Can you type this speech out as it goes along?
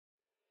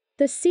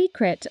The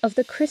Secret of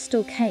the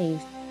Crystal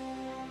Cave.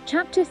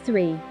 Chapter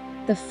 3.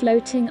 The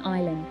Floating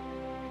Island.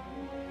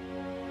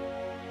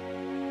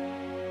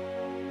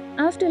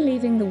 After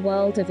leaving the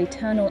world of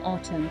eternal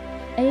autumn,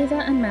 Ava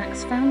and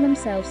Max found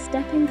themselves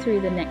stepping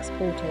through the next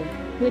portal,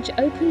 which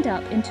opened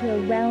up into a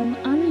realm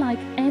unlike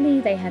any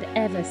they had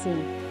ever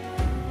seen.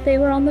 They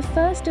were on the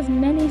first of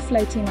many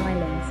floating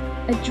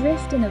islands,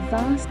 adrift in a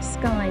vast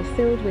sky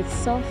filled with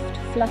soft,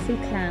 fluffy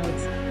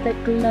clouds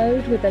that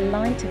glowed with the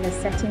light of a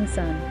setting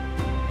sun.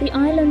 The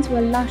islands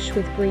were lush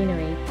with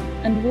greenery,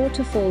 and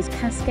waterfalls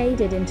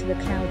cascaded into the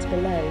clouds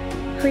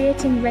below,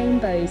 creating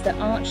rainbows that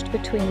arched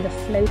between the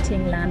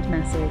floating land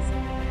masses.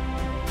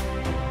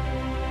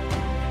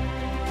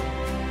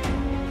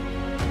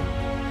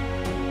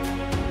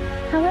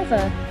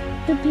 However,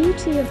 the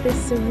beauty of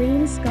this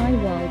serene sky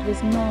world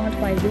was marred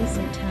by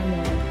recent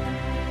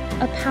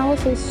turmoil. A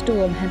powerful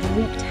storm had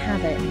wreaked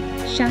havoc,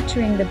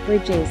 shattering the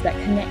bridges that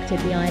connected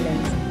the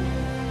islands.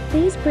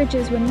 These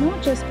bridges were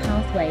not just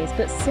pathways,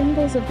 but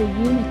symbols of the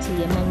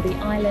unity among the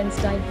island's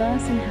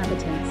diverse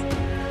inhabitants.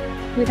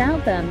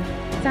 Without them,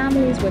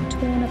 families were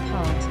torn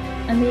apart,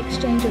 and the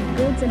exchange of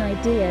goods and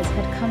ideas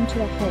had come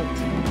to a halt,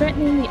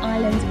 threatening the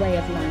island's way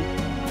of life.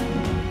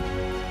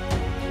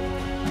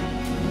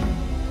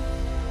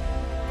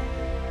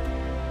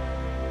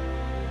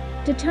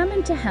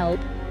 Determined to help,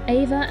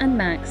 Ava and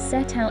Max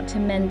set out to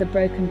mend the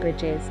broken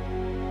bridges.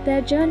 Their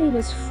journey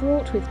was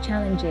fraught with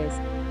challenges.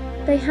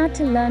 They had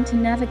to learn to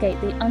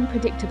navigate the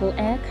unpredictable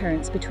air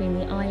currents between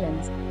the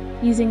islands,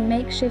 using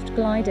makeshift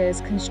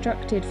gliders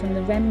constructed from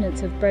the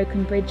remnants of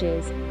broken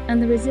bridges and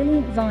the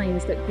resilient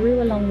vines that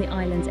grew along the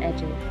island's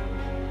edges.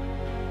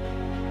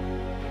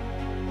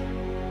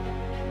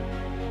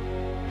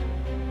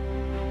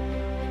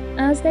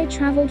 As they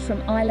traveled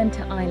from island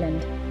to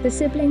island, the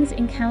siblings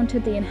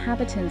encountered the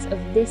inhabitants of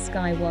this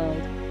sky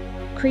world,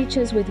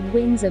 creatures with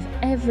wings of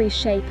every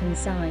shape and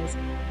size,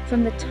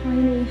 from the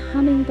tiny,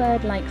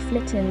 hummingbird-like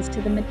flittons to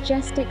the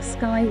majestic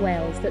sky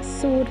whales that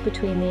soared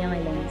between the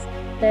islands,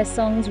 their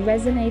songs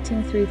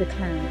resonating through the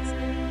clouds.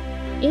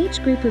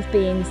 Each group of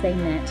beings they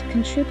met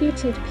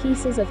contributed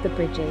pieces of the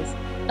bridges,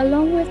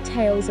 along with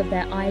tales of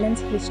their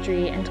island's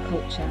history and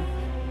culture.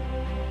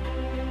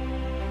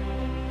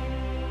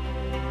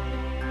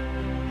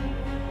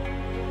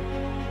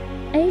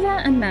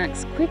 Ava and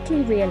Max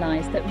quickly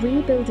realized that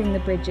rebuilding the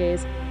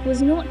bridges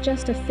was not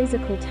just a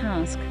physical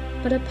task,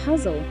 but a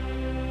puzzle.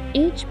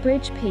 Each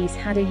bridge piece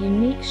had a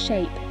unique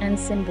shape and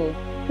symbol,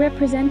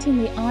 representing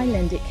the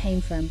island it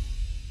came from.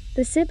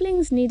 The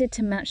siblings needed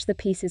to match the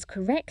pieces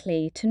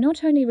correctly to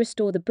not only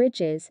restore the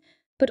bridges,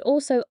 but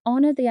also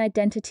honor the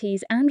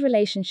identities and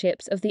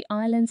relationships of the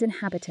island's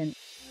inhabitants.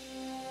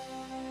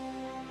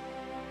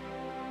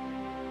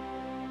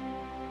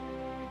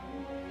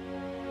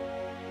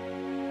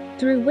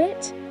 Through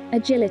wit,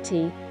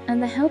 agility,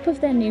 and the help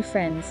of their new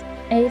friends,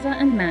 Ava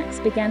and Max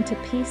began to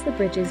piece the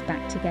bridges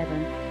back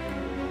together.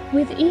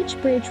 With each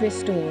bridge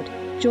restored,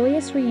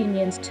 joyous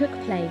reunions took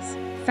place,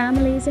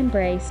 families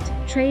embraced,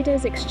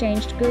 traders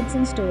exchanged goods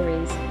and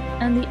stories,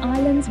 and the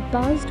islands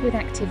buzzed with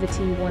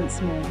activity once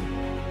more.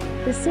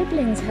 The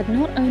siblings had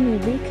not only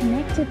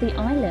reconnected the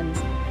islands,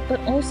 but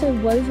also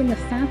woven the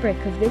fabric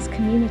of this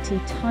community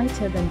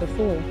tighter than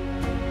before.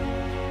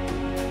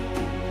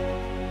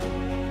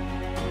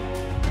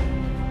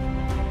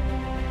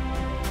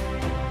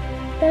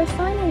 Their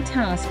final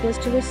task was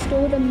to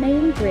restore the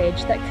main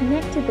bridge that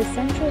connected the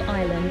central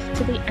island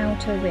to the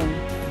outer ring.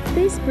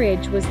 This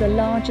bridge was the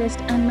largest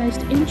and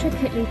most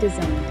intricately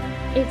designed,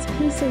 its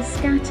pieces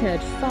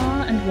scattered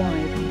far and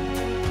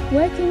wide.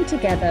 Working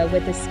together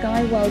with the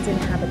sky world's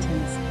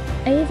inhabitants,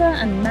 Ava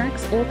and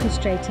Max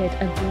orchestrated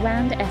a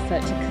grand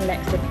effort to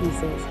collect the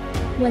pieces.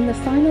 When the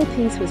final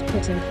piece was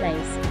put in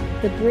place,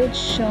 the bridge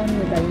shone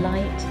with a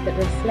light that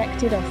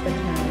reflected off the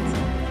clouds,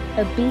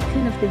 a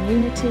beacon of the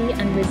unity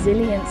and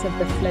resilience of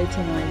the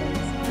floating islands.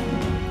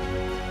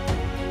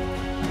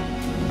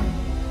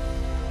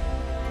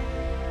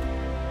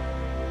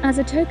 As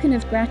a token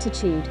of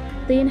gratitude,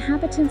 the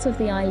inhabitants of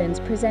the islands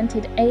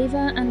presented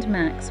Ava and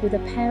Max with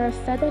a pair of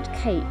feathered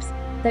capes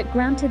that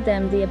granted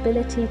them the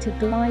ability to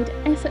glide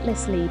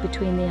effortlessly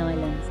between the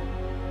islands.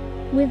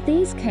 With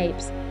these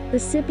capes, the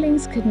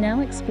siblings could now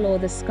explore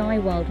the sky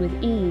world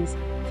with ease,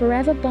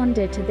 forever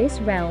bonded to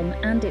this realm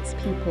and its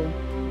people.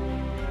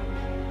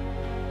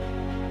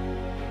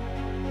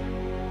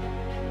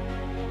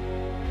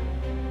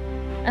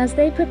 As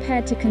they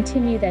prepared to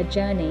continue their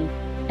journey,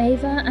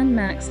 Ava and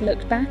Max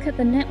looked back at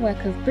the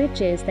network of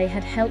bridges they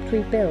had helped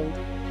rebuild,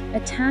 a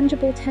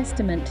tangible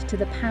testament to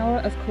the power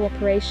of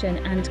cooperation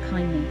and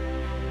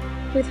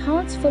kindness. With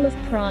hearts full of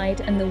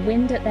pride and the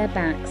wind at their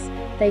backs,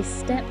 they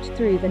stepped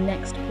through the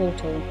next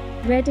portal,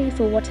 ready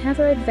for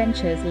whatever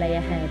adventures lay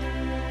ahead.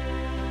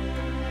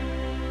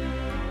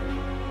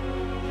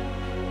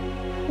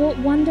 What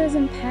wonders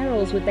and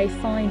perils would they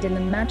find in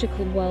the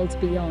magical worlds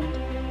beyond?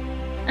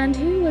 And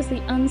who was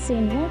the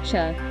unseen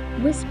watcher,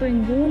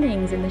 whispering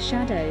warnings in the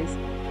shadows?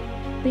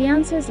 The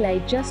answers lay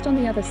just on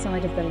the other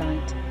side of the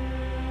light.